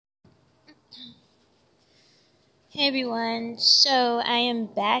Hey everyone, so I am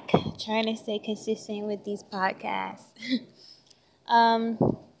back trying to stay consistent with these podcasts.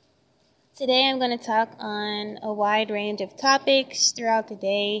 um, Today I'm going to talk on a wide range of topics throughout the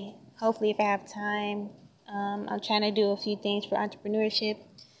day. Hopefully, if I have time, I'm trying to do a few things for entrepreneurship.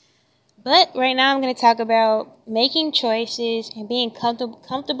 But right now, I'm going to talk about making choices and being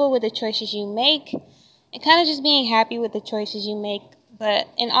comfortable with the choices you make, and kind of just being happy with the choices you make. But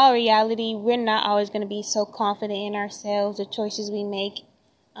in all reality, we're not always going to be so confident in ourselves, the choices we make.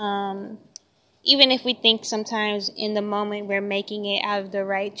 Um, Even if we think sometimes in the moment we're making it out of the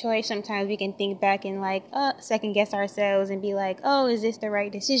right choice, sometimes we can think back and second guess ourselves and be like, oh, is this the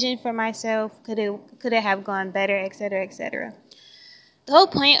right decision for myself? Could it have gone better, etc., etc. The whole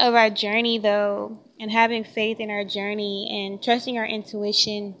point of our journey, though, and having faith in our journey and trusting our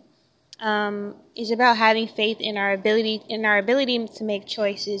intuition, is about having faith in our ability to make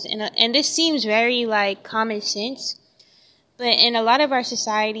choices. And this seems very like common sense, but in a lot of our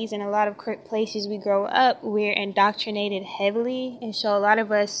societies and a lot of places we grow up, we're indoctrinated heavily, and so a lot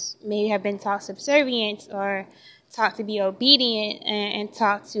of us may have been taught subservience or taught to be obedient and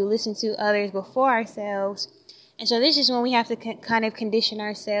taught to listen to others before ourselves. And so this is when we have to kind of condition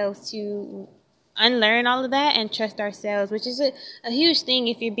ourselves to unlearn all of that and trust ourselves, which is a huge thing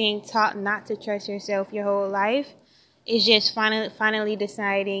if you're being taught not to trust yourself your whole life. It's just finally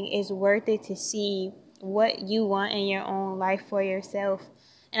deciding it's worth it to see what you want in your own life for yourself.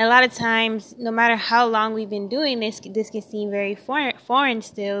 And a lot of times, no matter how long we've been doing this can seem very foreign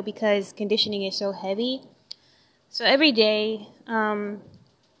still because conditioning is so heavy. So every day,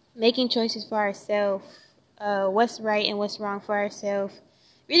 making choices for ourselves, what's right and what's wrong for ourselves,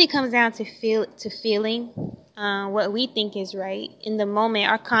 really comes down to feeling what we think is right. In the moment,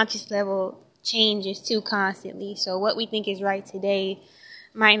 our conscious level changes too constantly. So what we think is right today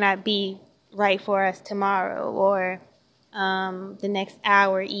might not be right for us tomorrow or the next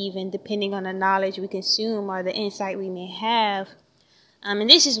hour even, depending on the knowledge we consume or the insight we may have. And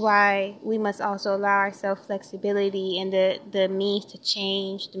this is why we must also allow ourselves flexibility and the means to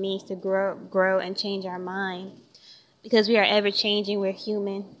change, the means to grow and change our mind. Because we are ever changing, we're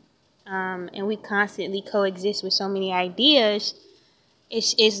human, and we constantly coexist with so many ideas.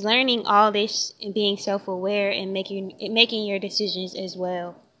 It's learning all this and being self-aware and making your decisions as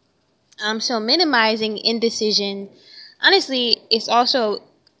well. So minimizing indecision, honestly, it's also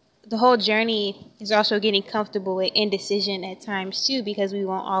the whole journey is also getting comfortable with indecision at times too, because we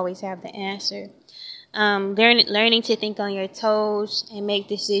won't always have the answer. Learning to think on your toes and make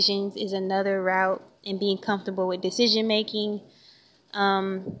decisions is another route, and being comfortable with decision making.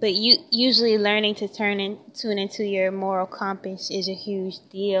 But usually learning to tune into your moral compass is a huge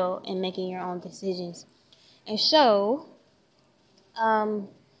deal in making your own decisions. And so,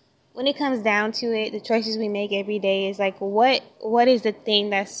 when it comes down to it, the choices we make every day is like what is the thing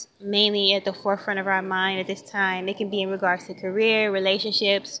that's mainly at the forefront of our mind at this time. It can be in regards to career,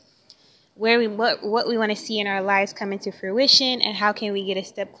 relationships, what we want to see in our lives come into fruition, and how can we get a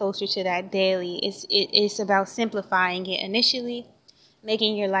step closer to that daily. It's about simplifying it initially,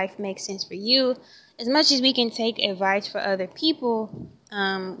 making your life make sense for you. As much as we can take advice for other people,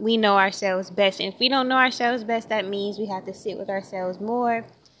 we know ourselves best. And if we don't know ourselves best, that means we have to sit with ourselves more,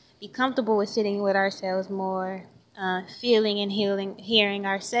 be comfortable with sitting with ourselves more, feeling and hearing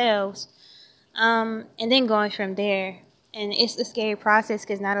ourselves, and then going from there. And it's a scary process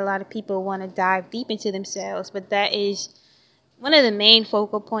because not a lot of people want to dive deep into themselves, but that is one of the main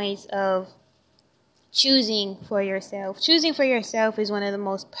focal points of choosing for yourself. Choosing for yourself is one of the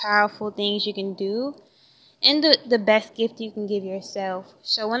most powerful things you can do, and the best gift you can give yourself.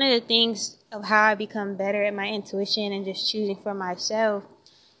 So one of the things of how I become better at my intuition and just choosing for myself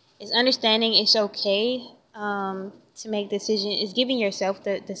is understanding it's okay to make decisions, is giving yourself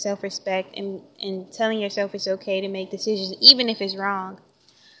the self-respect and telling yourself it's okay to make decisions even if it's wrong.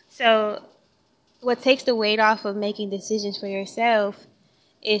 So what takes the weight off of making decisions for yourself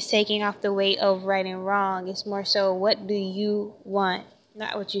is taking off the weight of right and wrong. It's more so, what do you want?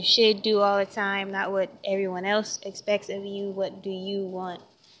 Not what you should do all the time, not what everyone else expects of you. What do you want?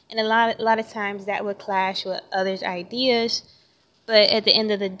 And a lot of times that would clash with others' ideas, but at the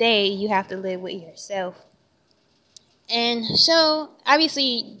end of the day, you have to live with yourself. And so,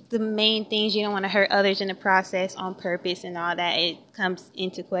 obviously, the main things, you don't want to hurt others in the process on purpose and all that, it comes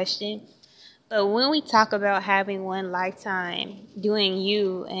into question. But when we talk about having one lifetime, doing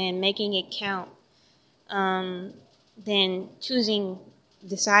you and making it count, then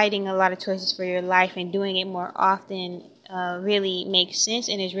deciding a lot of choices for your life and doing it more often really makes sense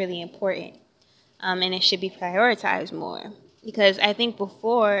and is really important. And it should be prioritized more. Because I think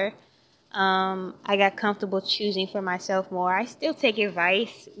before, I got comfortable choosing for myself more. I still take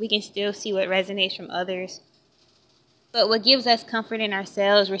advice. We can still see what resonates from others. But what gives us comfort in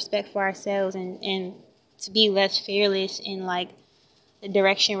ourselves, respect for ourselves, and to be less fearless in like the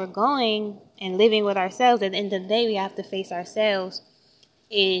direction we're going and living with ourselves, at the end of the day we have to face ourselves,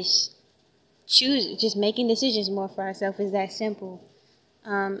 is just making decisions more for ourselves. Is that simple.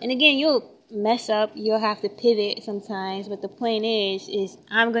 And again, you'll mess up, you'll have to pivot sometimes, but the point is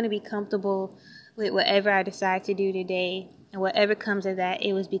I'm going to be comfortable with whatever I decide to do today, and whatever comes of that,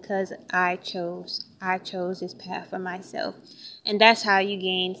 it was because I chose this path for myself. And that's how you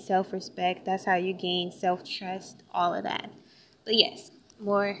gain self-respect, that's how you gain self-trust, all of that. But yes,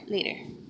 more later.